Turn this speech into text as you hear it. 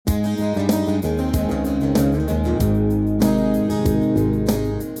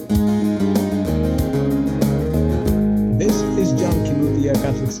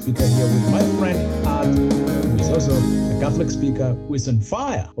speaker here with my friend Art, who is also a Catholic speaker who is on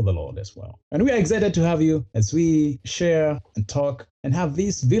fire for the Lord as well. And we are excited to have you as we share and talk and have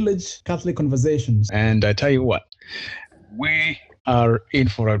these village Catholic conversations. And I tell you what, we are in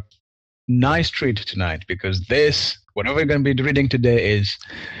for a nice treat tonight because whatever we're going to be reading today is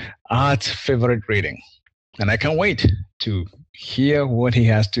Art's favorite reading. And I can't wait to hear what he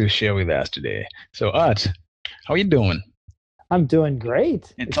has to share with us today. So Art, how are you doing? I'm doing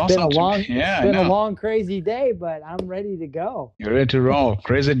great. It's been awesome. It's been a long, crazy day, but I'm ready to go. You're ready to roll.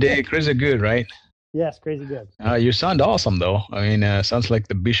 Crazy day, crazy good, right? Yes, crazy good. You sound awesome, though. I mean, sounds like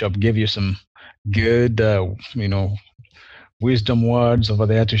the bishop gave you some good, wisdom words over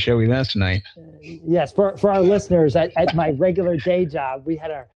there to share with us tonight. Yes, for our listeners, at my regular day job, we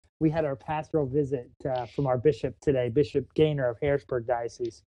had our pastoral visit from our bishop today, Bishop Gaynor of Harrisburg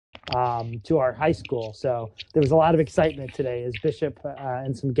Diocese, to our high school. So there was a lot of excitement today as Bishop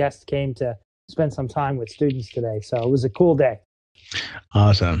and some guests came to spend some time with students today. So it was a cool day.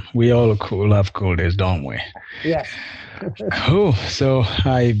 Awesome. We all love cool days, don't we? Yes. Cool. So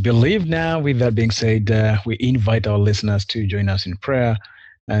I believe now, with that being said, we invite our listeners to join us in prayer,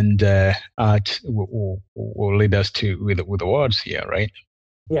 and Art will lead us with the words here, right?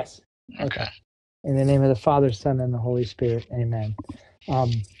 Yes. Okay. In the name of the Father, Son, and the Holy Spirit. Amen.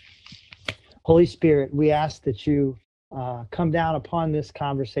 Holy Spirit, we ask that you come down upon this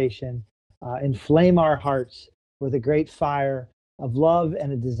conversation, inflame our hearts with a great fire of love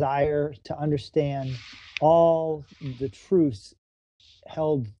and a desire to understand all the truths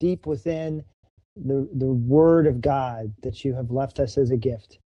held deep within the Word of God that you have left us as a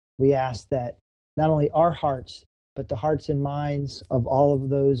gift. We ask that not only our hearts, but the hearts and minds of all of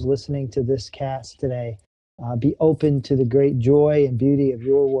those listening to this cast today be open to the great joy and beauty of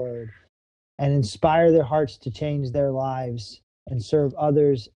your Word, and inspire their hearts to change their lives and serve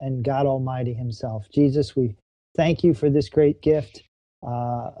others and God Almighty himself. Jesus, we thank you for this great gift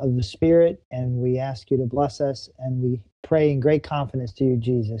of the Spirit, and we ask you to bless us, and we pray in great confidence to you,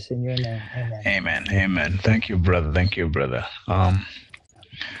 Jesus, in your name. Amen. Amen. Amen. Thank you, brother. Thank you, brother.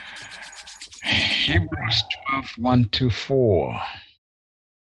 Hebrews 12:1-4.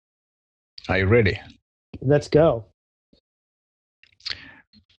 Are you ready? Let's go.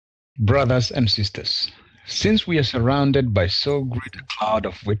 Brothers and sisters, since we are surrounded by so great a cloud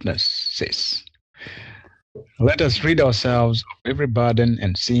of witnesses, let us rid ourselves of every burden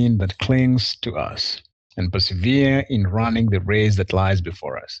and sin that clings to us, and persevere in running the race that lies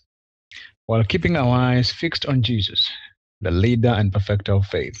before us, while keeping our eyes fixed on Jesus, the leader and perfecter of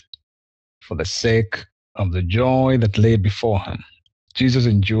faith. For the sake of the joy that lay before him, Jesus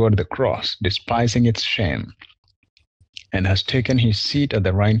endured the cross, despising its shame, and has taken his seat at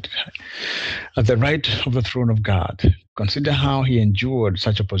the right of the throne of God. Consider how he endured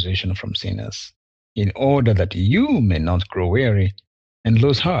such opposition from sinners, in order that you may not grow weary and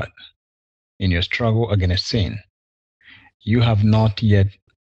lose heart in your struggle against sin. You have not yet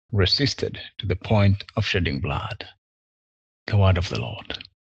resisted to the point of shedding blood. The word of the Lord.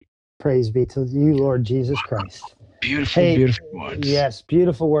 Praise be to you, Lord Jesus Christ. Beautiful words. Yes,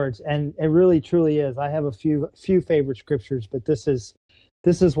 beautiful words, and it really truly is. I have a few favorite scriptures, but this is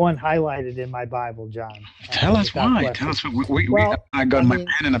one highlighted in my Bible, John. Tell us why. Tell us. I got my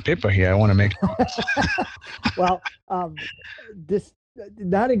pen and a paper here. I want to make. Well, this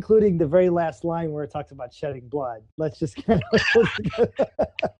not including the very last line where it talks about shedding blood. Let's just kind of.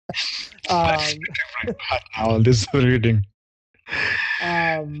 This reading.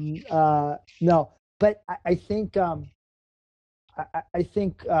 No, but I think I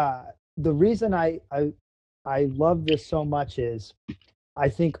think the reason I love this so much is I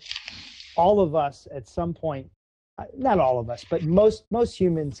think all of us at some point, not all of us, but most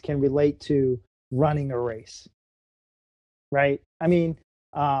humans can relate to running a race, right? I mean,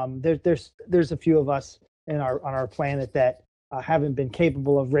 there's a few of us on our planet that haven't been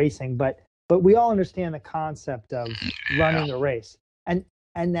capable of racing, but we all understand the concept of running a race, and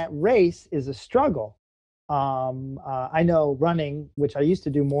that race is a struggle. I know running, which I used to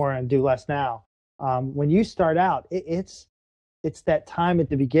do more and do less now. When you start out, it's that time at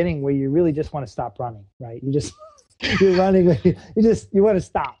the beginning where you really just want to stop running, right? You're running, you want to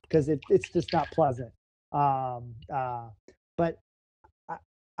stop because it's just not pleasant. But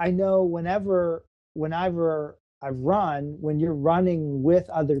I know whenever I run, when you're running with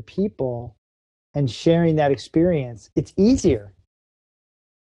other people and sharing that experience, it's easier.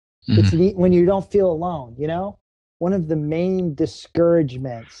 Mm-hmm. It's when you don't feel alone. One of the main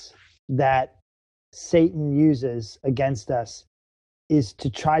discouragements that Satan uses against us is to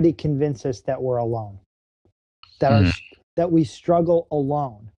try to convince us that we're alone, that we struggle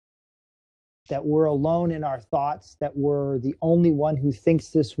alone. that we're alone in our thoughts, that we're the only one who thinks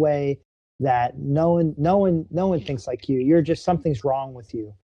this way, that no one thinks like you. You're just, something's wrong with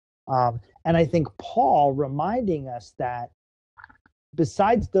you. And I think Paul reminding us that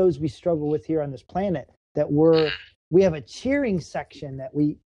besides those we struggle with here on this planet, that we have a cheering section, that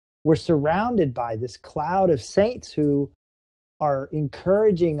we're surrounded by this cloud of saints who are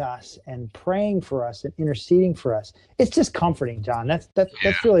encouraging us and praying for us and interceding for us. It's just comforting, John. That's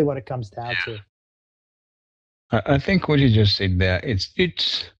really what it comes down to. I think what you just said there,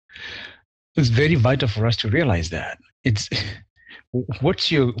 it's very vital for us to realize that. It's where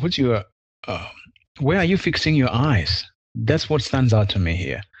are you fixing your eyes? That's what stands out to me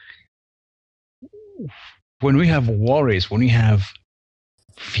here. When we have worries, when we have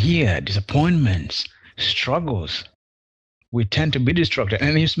fear, disappointments, struggles, we tend to be distracted.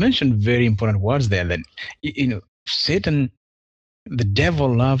 And he's mentioned very important words there, that, Satan, the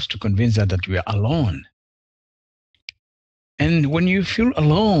devil, loves to convince us that we are alone. And when you feel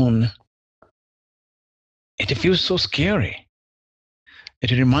alone, it feels so scary.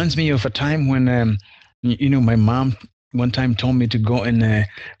 It reminds me of a time when, my mom one time told me to go and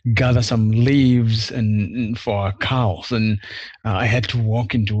gather some leaves and for our cows, and I had to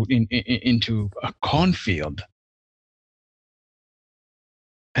walk into a cornfield.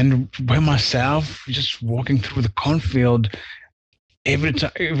 And by myself, just walking through the cornfield, every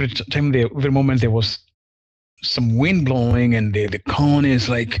moment there was some wind blowing, and the corn is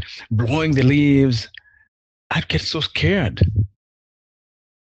like blowing the leaves, I'd get so scared.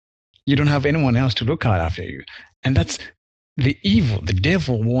 You don't have anyone else to look out after you. And that's the evil. The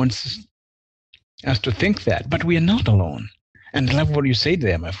devil wants us to think that, but we are not alone. And I love what you said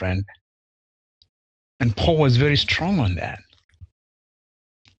there, my friend. And Paul was very strong on that.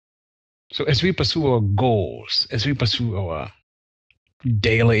 So as we pursue our goals, as we pursue our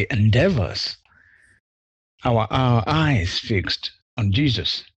daily endeavors, our eyes fixed on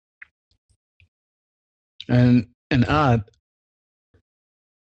Jesus. And Art,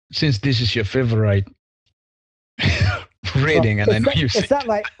 since this is your favorite reading, and I know you it's not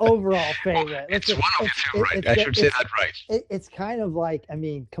my overall favorite. It's one of your favorite. I should say that right. It's kind of like, I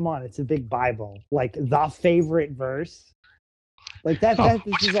mean, come on, it's a big Bible. Like the favorite verse. Like that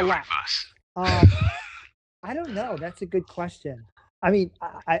this is a lot. I don't know. That's a good question. I mean,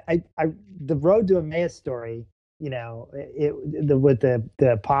 I the Road to Emmaus story, with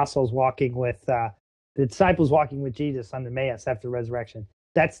the apostles walking with the disciples walking with Jesus on Emmaus after resurrection.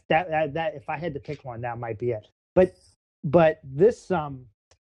 That's that if I had to pick one, that might be it. But this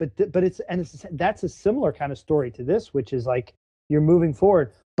that's a similar kind of story to this, which is like you're moving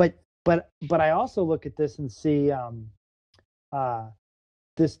forward. But I also look at this and see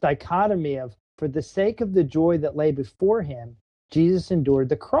this dichotomy of, for the sake of the joy that lay before him, Jesus endured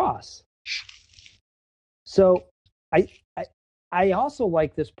the cross. So I also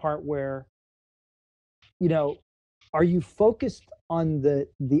like this part where, are you focused on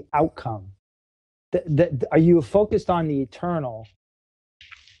the outcome? Are you focused on the eternal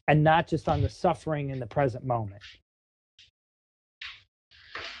and not just on the suffering in the present moment?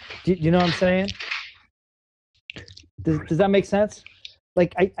 Do you know what I'm saying? Does that make sense?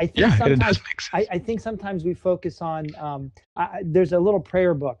 Like I think sometimes, it does make sense. I think sometimes we focus on. There's a little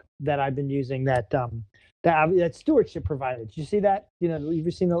prayer book that I've been using that Stewardship provided. Did you see that?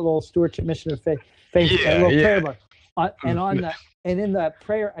 You've seen the little Stewardship Mission of Faith prayer book. And in the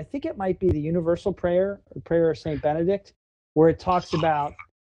prayer, I think it might be the Universal Prayer of Saint Benedict, where it talks about.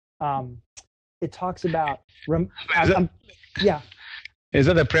 Is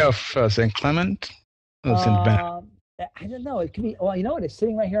that the prayer of Saint Clement or Saint Benedict? I don't know. It could be. Well, you know what? It's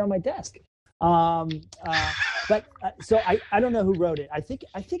sitting right here on my desk. But so I don't know who wrote it. I think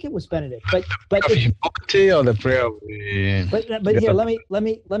it was Benedict. But or the prayer of the. But here,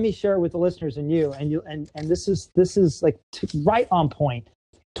 let me share it with the listeners and you and this is like right on point.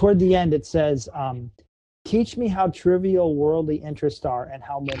 Toward the end, it says, "Teach me how trivial worldly interests are, and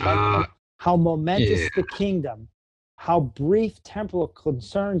how momentous the kingdom, how brief temporal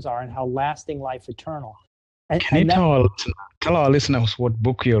concerns are, and how lasting life eternal." Can you tell our listeners what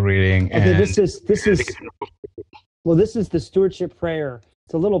book you're reading? Okay, this is the Stewardship Prayer.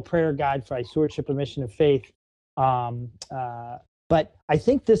 It's a little prayer guide for Stewardship, a Mission of Faith. But I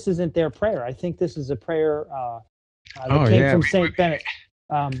think this isn't their prayer. I think this is a prayer that came from Saint Benedict.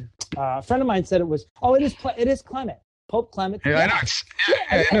 A friend of mine said it was. Oh, it is Clement, Pope Clement. Yeah,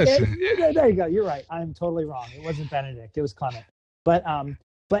 I know. There you go. You're right. I'm totally wrong. It wasn't Benedict. It was Clement. But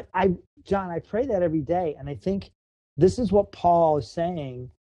John, I pray that every day, and I think this is what Paul is saying,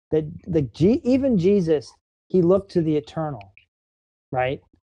 that even Jesus, he looked to the eternal, right?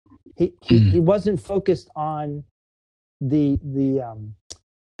 He wasn't focused on the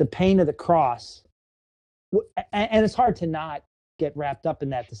pain of the cross, and it's hard to not get wrapped up in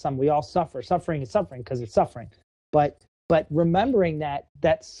that. To some, we all suffer. Suffering is suffering because it's suffering, but remembering that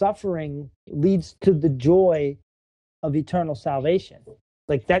suffering leads to the joy of eternal salvation.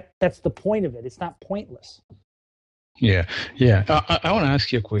 Like that's the point of it. It's not pointless. Yeah. I want to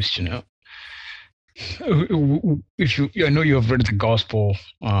ask you a question. I know you have read the gospel.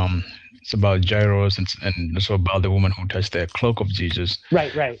 It's about Jairus and also about the woman who touched the cloak of Jesus.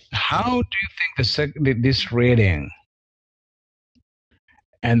 Right. How do you think this reading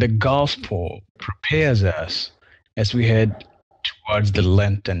and the gospel prepares us as we head towards the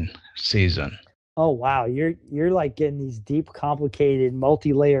Lenten season? Oh wow, you're like getting these deep, complicated,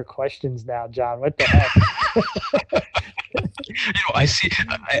 multi-layer questions now, John. What the heck?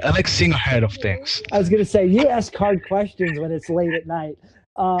 I like seeing ahead of things. I was going to say, you ask hard questions when it's late at night.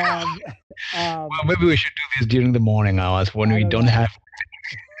 Well, maybe we should do this during the morning hours when we don't have.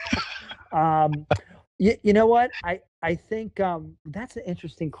 You know what? I think that's an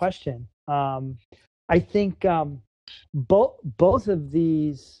interesting question. I think both of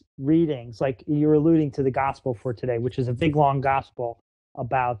these readings, like you're alluding to the gospel for today, which is a big long gospel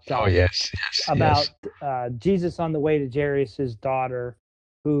about Jesus on the way to Jairus' daughter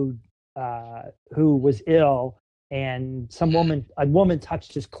who was ill, and a woman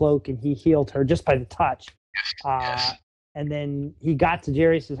touched his cloak and he healed her just by the touch. And then he got to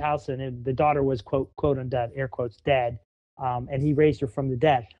Jairus' house, and the daughter was quote undead, air quotes, dead, and he raised her from the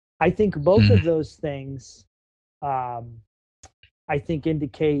dead. I think both of those things I think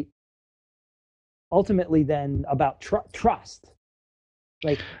indicate ultimately then about trust.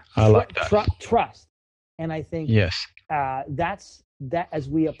 Like I like that. Trust. And I think that's as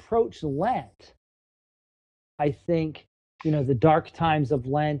we approach Lent, I think, the dark times of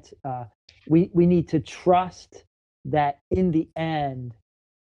Lent, we need to trust that in the end,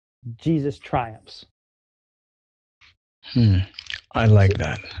 Jesus triumphs. I like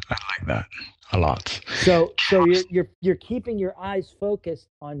that a lot. So you're keeping your eyes focused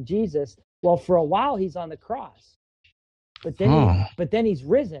on Jesus. Well, for a while he's on the cross, but then he's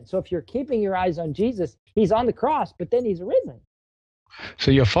risen. So if you're keeping your eyes on Jesus, he's on the cross, but then he's risen.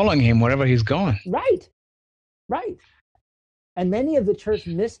 So you're following him wherever he's going. Right. And many of the church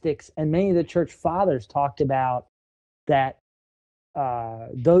mystics and many of the church fathers talked about that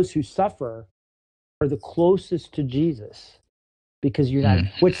those who suffer are the closest to Jesus because you're not,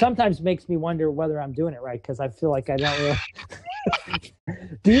 which sometimes makes me wonder whether I'm doing it right, because I feel like I don't really.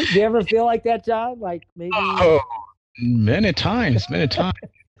 Do you ever feel like that, John? Like maybe. Oh, many times. I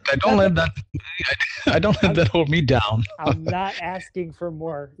don't let that hold me down. I'm not asking for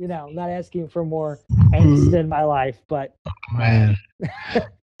more, not asking for more angst in my life, but man.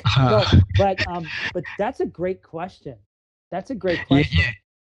 But that's a great question. Yeah.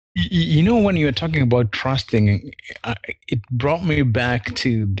 When you were talking about trusting, it brought me back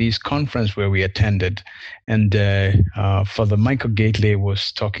to this conference where we attended, and Father Michael Gately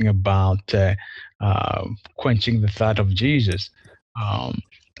was talking about quenching the thirst of Jesus.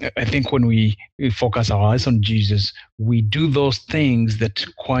 I think when we focus our eyes on Jesus, we do those things that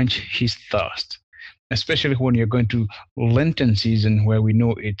quench his thirst, especially when you're going to Lenten season, where we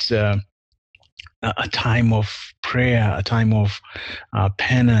know it's a time of prayer, a time of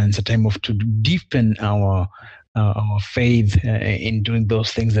penance, a time to deepen our faith in doing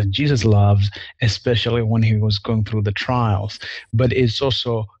those things that Jesus loves, especially when he was going through the trials. But it's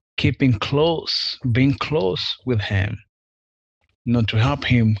also being close with him, not to help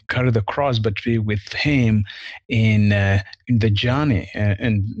him carry the cross, but to be with him in the journey,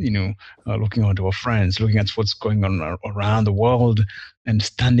 and looking at our friends, looking at what's going on around the world, and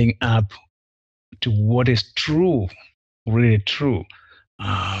standing up to what is true, really true,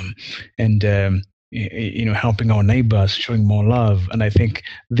 and helping our neighbors, showing more love. And I think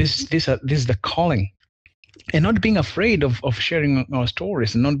this is the calling, and not being afraid of sharing our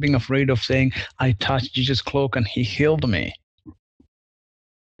stories, and not being afraid of saying, I touched Jesus' cloak and he healed me.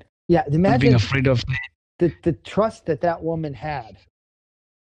 Yeah, imagine being afraid of the trust that woman had.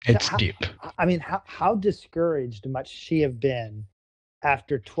 It's deep. I mean, how discouraged must she have been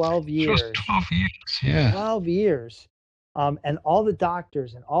after 12 years? 12 years, yeah. 12 years, and all the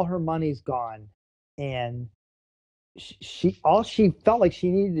doctors and all her money's gone, and all she felt like she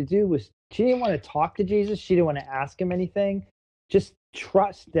needed to do was, she didn't want to talk to Jesus. She didn't want to ask him anything. Just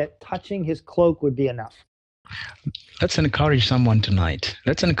trust that touching his cloak would be enough. Let's encourage someone tonight.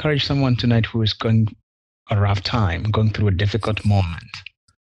 Who is going a rough time, going through a difficult moment.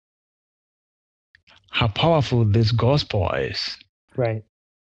 How powerful this gospel is. Right.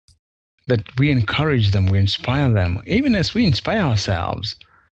 that we encourage them, we inspire them, even as we inspire ourselves,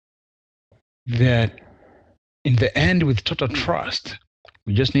 that in the end, with total trust,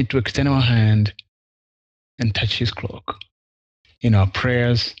 we just need to extend our hand and touch his cloak in our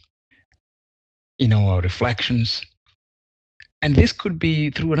prayers, in our reflections. And this could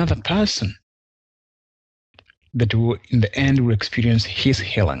be through another person that will, in the end, will experience his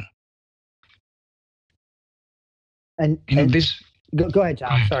healing. And this. Go ahead,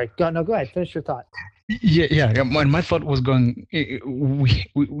 John. Sorry. Go ahead. Finish your thought. Yeah. My thought was going.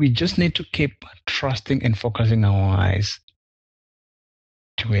 We just need to keep trusting and focusing our eyes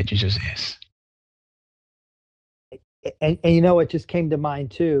to where Jesus is. And you know, it just came to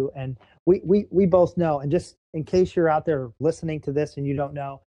mind too. And we both know. And just in case you're out there listening to this and you don't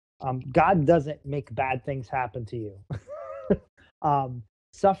know, God doesn't make bad things happen to you.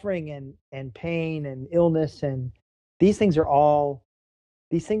 Suffering and pain and illness and these things are all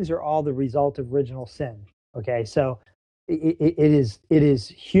the result of original sin. Okay, so it is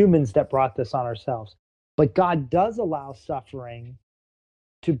humans that brought this on ourselves, but God does allow suffering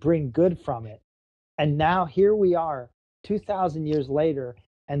to bring good from it. And now here we are, 2,000 years later,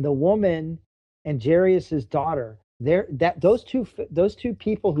 and the woman and Jairus' daughter, those two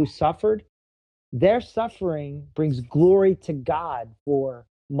people who suffered, their suffering brings glory to God for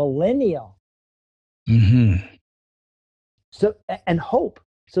millennia. Mm-hmm. So, and hope.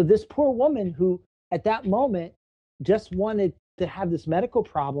 So this poor woman who at that moment just wanted to have this medical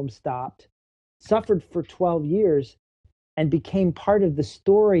problem stopped, suffered for 12 years and became part of the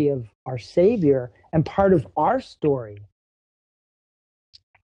story of our Savior and part of our story.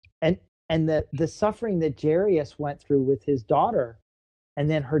 And the suffering that Jairus went through with his daughter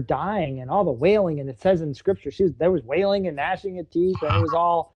and then her dying and all the wailing, and it says in scripture, there was wailing and gnashing of teeth and it was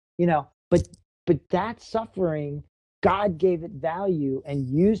all, but that suffering, God gave it value and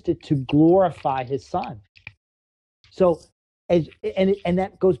used it to glorify his son. So, and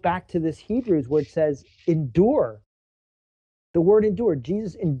that goes back to this Hebrews where it says endure. The word endure,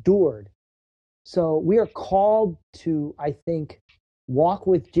 Jesus endured. So we are called to, I think, walk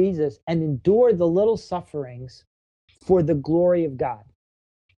with Jesus and endure the little sufferings for the glory of God.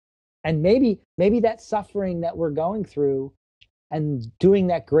 And maybe that suffering that we're going through and doing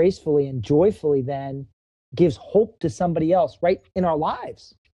that gracefully and joyfully then gives hope to somebody else right in our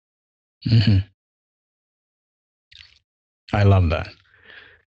lives. Mm-hmm. I love that.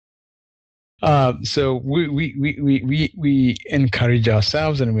 So we encourage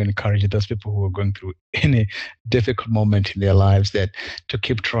ourselves and we encourage those people who are going through any difficult moment in their lives that to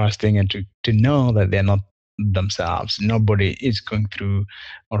keep trusting and to know that they're not themselves. Nobody is going through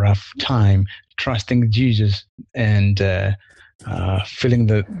a rough time. Trusting Jesus and feeling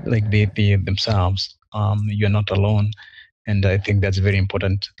like they themselves. You're not alone, and I think that's a very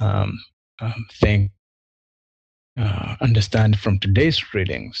important thing. Understand from today's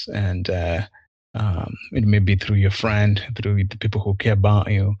readings, and it may be through your friend, through the people who care about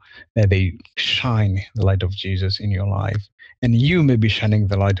you, that they shine the light of Jesus in your life, and you may be shining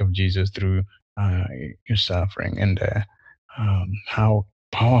the light of Jesus through your suffering, and how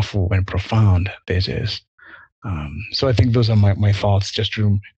powerful and profound this is. So I think those are my thoughts, just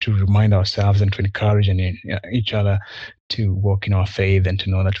to remind ourselves and to encourage each other to walk in our faith and to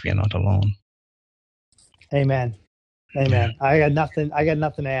know that we are not alone. Amen. Yeah. I got nothing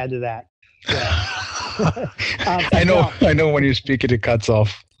to add to that. Yeah. I know when you speak it cuts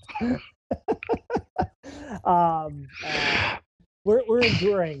off. We're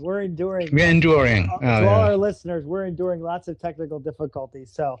enduring. We're enduring. To all our listeners, we're enduring lots of technical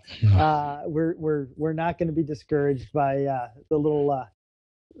difficulties. So we're not going to be discouraged by the little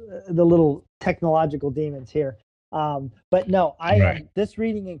technological demons here. But no, this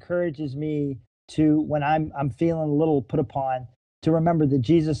reading encourages me to, when I'm feeling a little put upon, to remember that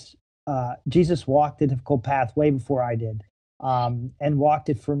Jesus walked the difficult path way before I did, and walked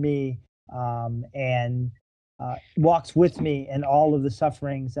it for me, and walks with me in all of the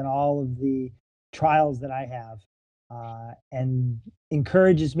sufferings and all of the trials that I have, and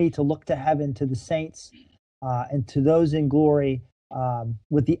encourages me to look to heaven, to the saints, and to those in glory,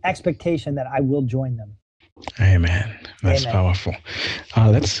 with the expectation that I will join them. Amen. That's powerful.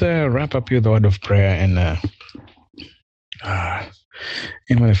 Let's wrap up with the word of prayer and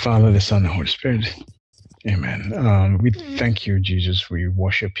in the Father, the Son, and the Holy Spirit. Amen. We thank you, Jesus. We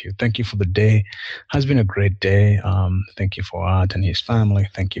worship you. Thank you for the day. It has been a great day. Thank you for Art and his family.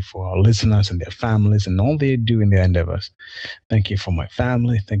 Thank you for our listeners and their families and all they do in their endeavors. Thank you for my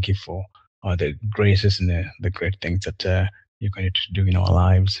family. Thank you for the graces and the great things that you're going to do in our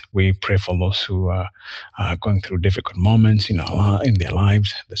lives. We pray for those who are going through difficult moments in their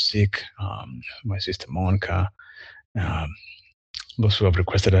lives, the sick, my sister Monica, those who have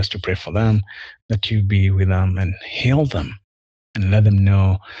requested us to pray for them, that you be with them and heal them and let them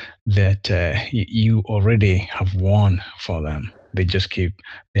know that you already have won for them. They just keep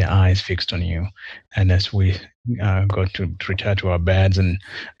their eyes fixed on you. And as we go to return to our beds and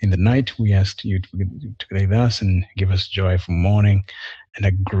in the night, we ask you to be with us and give us joy for morning and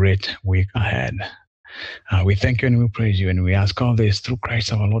a great week ahead. We thank you and we praise you, and we ask all this through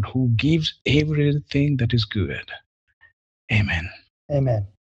Christ our Lord, who gives everything that is good. Amen. Amen.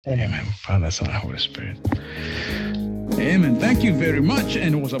 Amen. Father, Son, and Holy Spirit. Amen. Thank you very much,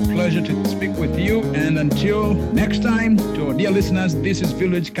 and it was a pleasure to speak with you. And until next time, to our dear listeners, this is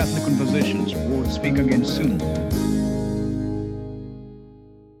Village Catholic Conversations. We'll speak again soon.